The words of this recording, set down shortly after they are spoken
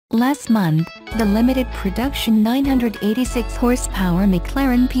Last month, the limited production 986 horsepower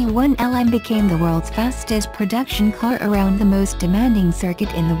McLaren P1 LM became the world's fastest production car around the most demanding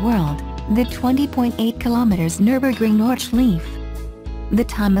circuit in the world, the 20.8 kilometers Nürburgring Nordschleife. The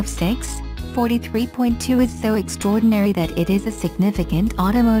time of 6:43.2 is so extraordinary that it is a significant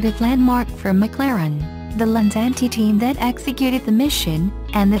automotive landmark for McLaren, the Lanzante team that executed the mission,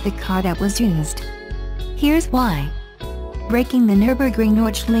 and the car that was used. Here's why. Breaking the Nürburgring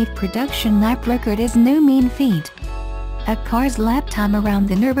Nordschleife production lap record is no mean feat. A car's lap time around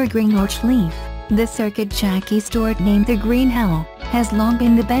the Nürburgring Nordschleife, the circuit Jackie Stewart named the Green Hell, has long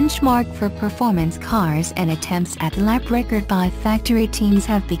been the benchmark for performance cars, and attempts at the lap record by factory teams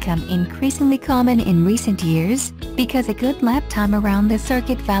have become increasingly common in recent years, because a good lap time around the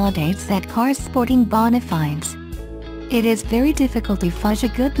circuit validates that car's sporting bona fides. It is very difficult to fudge a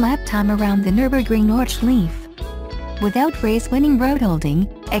good lap time around the Nürburgring Nordschleife. Without race-winning road holding,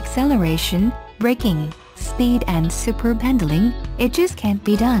 acceleration, braking, speed and superb handling, it just can't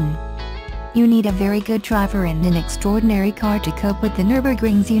be done. You need a very good driver and an extraordinary car to cope with the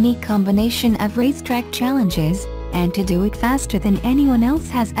Nürburgring's unique combination of racetrack challenges, and to do it faster than anyone else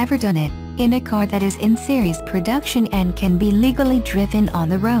has ever done it, in a car that is in series production and can be legally driven on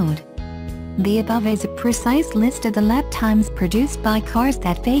the road. The above is a precise list of the lap times produced by cars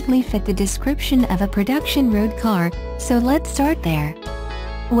that vaguely fit the description of a production road car, so let's start there.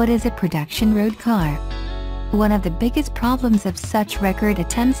 What is a production road car? One of the biggest problems of such record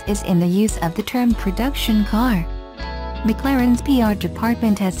attempts is in the use of the term production car. McLaren's PR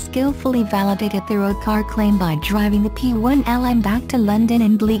department has skillfully validated the road car claim by driving the P1 LM back to London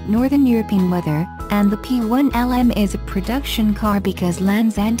in bleak northern European weather, and the P1 LM is a production car because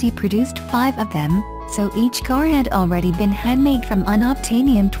Lanzante produced 5 of them, so each car had already been handmade from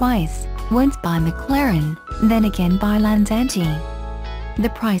unobtainium twice, once by McLaren, then again by Lanzante. The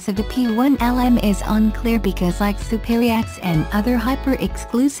price of the P1 LM is unclear because, like Superiax and other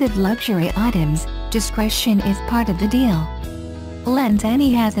hyper-exclusive luxury items, discretion is part of the deal.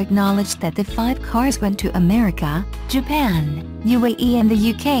 Lanzante has acknowledged that the 5 cars went to America, Japan, UAE and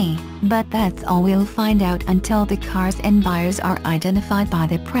the UK, but that's all we'll find out until the cars and buyers are identified by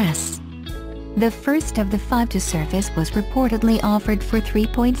the press. The first of the 5 to surface was reportedly offered for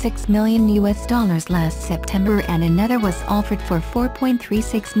 $3.6 million last September, and another was offered for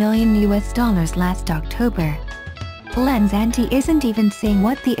 $4.36 million last October. Lanzante isn't even saying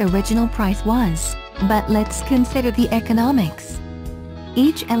what the original price was, but let's consider the economics.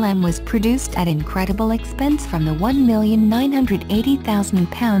 Each LM was produced at incredible expense from the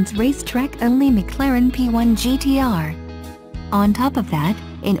 £1,980,000 racetrack-only McLaren P1 GTR. On top of that,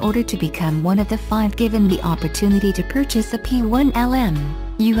 in order to become one of the 5 given the opportunity to purchase a P1 LM,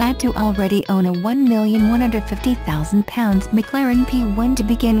 you had to already own a £1,150,000 McLaren P1 to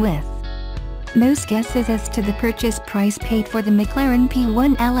begin with. Most guesses as to the purchase price paid for the McLaren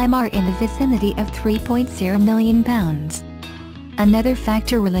P1 LM are in the vicinity of £3.0 million. Another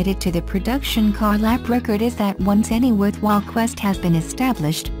factor related to the production car lap record is that once any worthwhile quest has been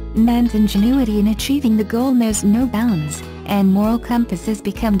established, man's ingenuity in achieving the goal knows no bounds, and moral compasses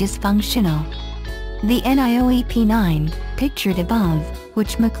become dysfunctional. The NIO EP9, pictured above,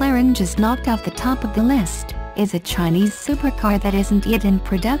 which McLaren just knocked off the top of the list, is a Chinese supercar that isn't yet in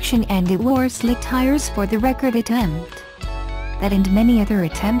production, and it wore slick tires for the record attempt. That and many other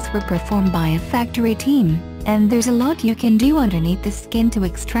attempts were performed by a factory team, and there's a lot you can do underneath the skin to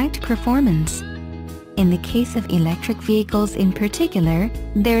extract performance. In the case of electric vehicles in particular,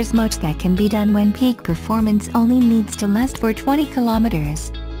 there's much that can be done when peak performance only needs to last for 20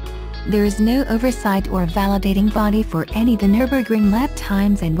 kilometers. There is no oversight or validating body for any of the Nürburgring lap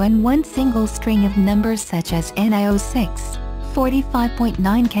times, and when one single string of numbers such as NIO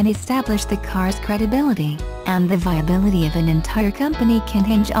 6:45.9 can establish the car's credibility, and the viability of an entire company can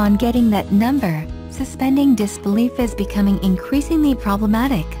hinge on getting that number, suspending disbelief is becoming increasingly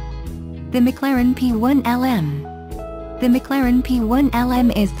problematic. The McLaren P1 LM. The McLaren P1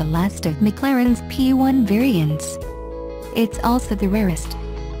 LM is the last of McLaren's P1 variants. It's also the rarest.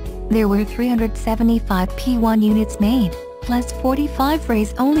 There were 375 P1 units made, plus 45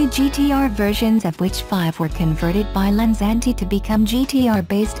 race-only GTR versions, of which 5 were converted by Lanzante to become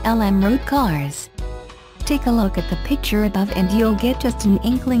GTR-based LM road cars. Take a look at the picture above and you'll get just an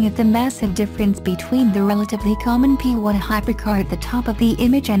inkling of the massive difference between the relatively common P1 hypercar at the top of the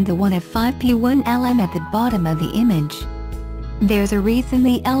image and the one of 5 P1 LM at the bottom of the image. There's a reason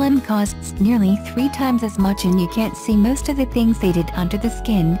the LM costs nearly 3 times as much, and you can't see most of the things they did under the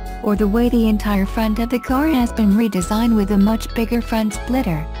skin, or the way the entire front of the car has been redesigned with a much bigger front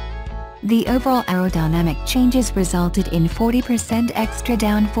splitter. The overall aerodynamic changes resulted in 40% extra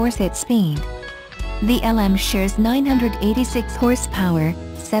downforce at speed. The LM shares 986 horsepower,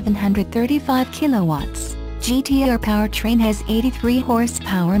 735 kilowatts. GTR powertrain has 83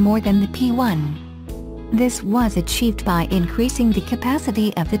 horsepower more than the P1. This was achieved by increasing the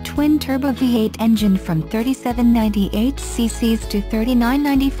capacity of the twin-turbo V8 engine from 3798 cc's to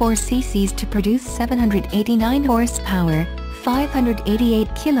 3994 cc's to produce 789 horsepower,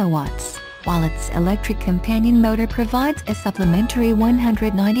 588 kilowatts, while its electric companion motor provides a supplementary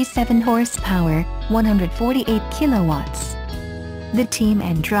 197 horsepower, 148 kilowatts. The team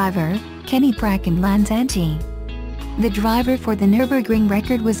and driver, Kenny Brack and Lanzante. The driver for the Nürburgring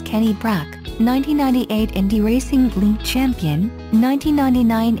record was Kenny Brack, 1998 Indy Racing League champion,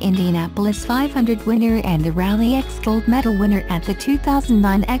 1999 Indianapolis 500 winner and the Rally X Gold Medal winner at the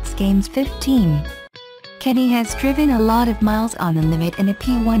 2009 X Games 15. Kenny has driven a lot of miles on the limit in a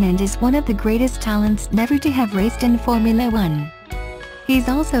P1 and is one of the greatest talents never to have raced in Formula 1. He's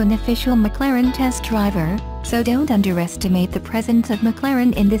also an official McLaren test driver, so don't underestimate the presence of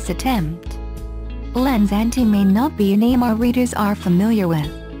McLaren in this attempt. Lanzante may not be a name our readers are familiar with.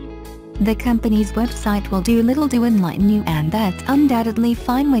 The company's website will do little to enlighten you, and that's undoubtedly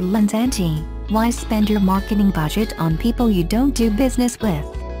fine with Lanzante. Why spend your marketing budget on people you don't do business with?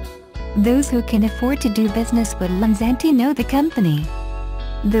 Those who can afford to do business with Lanzante know the company.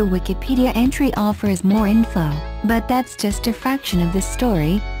 The Wikipedia entry offers more info, but that's just a fraction of the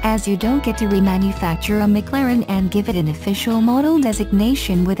story, as you don't get to remanufacture a McLaren and give it an official model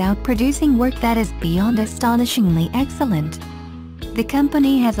designation without producing work that is beyond astonishingly excellent. The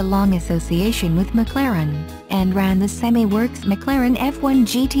company has a long association with McLaren, and ran the semi-works McLaren F1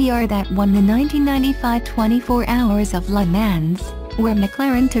 GTR that won the 1995 24 Hours of Le Mans, where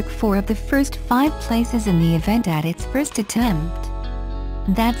McLaren took 4 of the first 5 places in the event at its first attempt.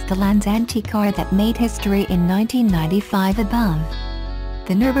 That's the Lanzante car that made history in 1995 above.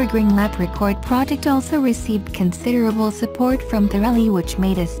 The Nürburgring lap record project also received considerable support from Pirelli, which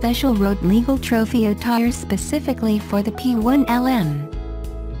made a special road legal trophy of tires specifically for the P1 LM.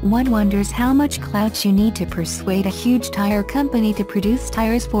 One wonders how much clout you need to persuade a huge tire company to produce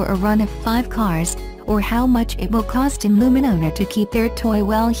tires for a run of 5 cars, or how much it will cost in Luminona to keep their toy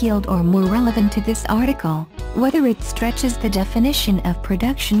well-heeled, or more relevant to this article, whether it stretches the definition of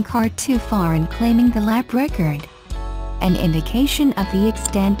production car too far in claiming the lap record. An indication of the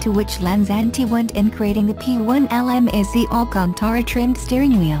extent to which Lanzante went in creating the P1 LM is the Alcantara-trimmed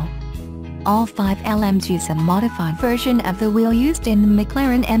steering wheel. All 5 LMs use a modified version of the wheel used in the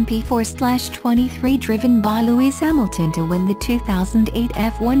McLaren MP4/23 driven by Lewis Hamilton to win the 2008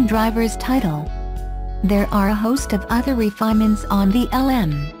 F1 driver's title. There are a host of other refinements on the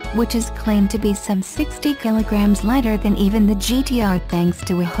LM, which is claimed to be some 60 kilograms lighter than even the GTR thanks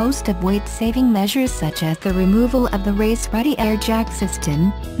to a host of weight-saving measures such as the removal of the race-ready air jack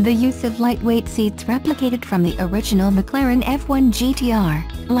system, the use of lightweight seats replicated from the original McLaren F1 GTR,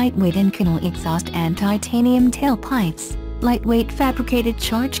 lightweight Inconel exhaust and titanium tailpipes, lightweight fabricated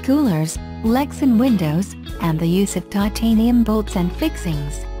charge coolers, Lexan windows, and the use of titanium bolts and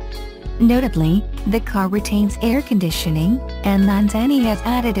fixings. Notably, the car retains air conditioning, and Lanzante has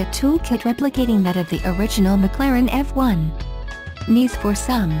added a toolkit replicating that of the original McLaren F1. News for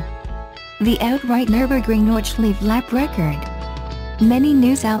some. The outright Nürburgring Nordschleife lap record. Many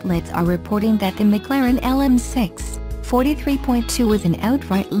news outlets are reporting that the McLaren LM6 43.2 was an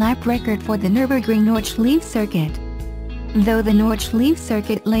outright lap record for the Nürburgring Nordschleife circuit. Though the Nordschleife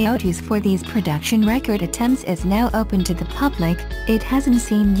circuit layout used for these production record attempts is now open to the public, it hasn't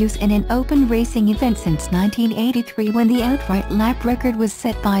seen use in an open racing event since 1983, when the outright lap record was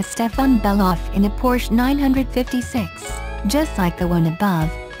set by Stefan Beloff in a Porsche 956, just like the one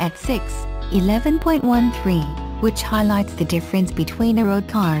above, at 6:11.13, which highlights the difference between a road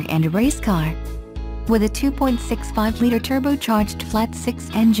car and a race car. With a 2.65-liter turbocharged flat-six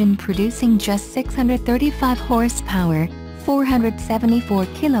engine producing just 635 horsepower, 474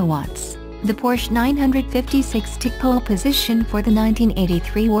 kilowatts, the Porsche 956 took pole position for the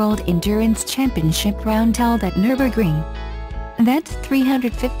 1983 World Endurance Championship round held at Nürburgring. That's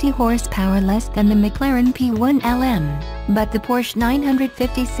 350 horsepower less than the McLaren P1 LM, but the Porsche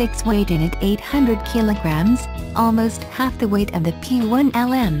 956 weighed in at 800 kilograms, almost half the weight of the P1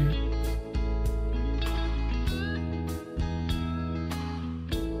 LM.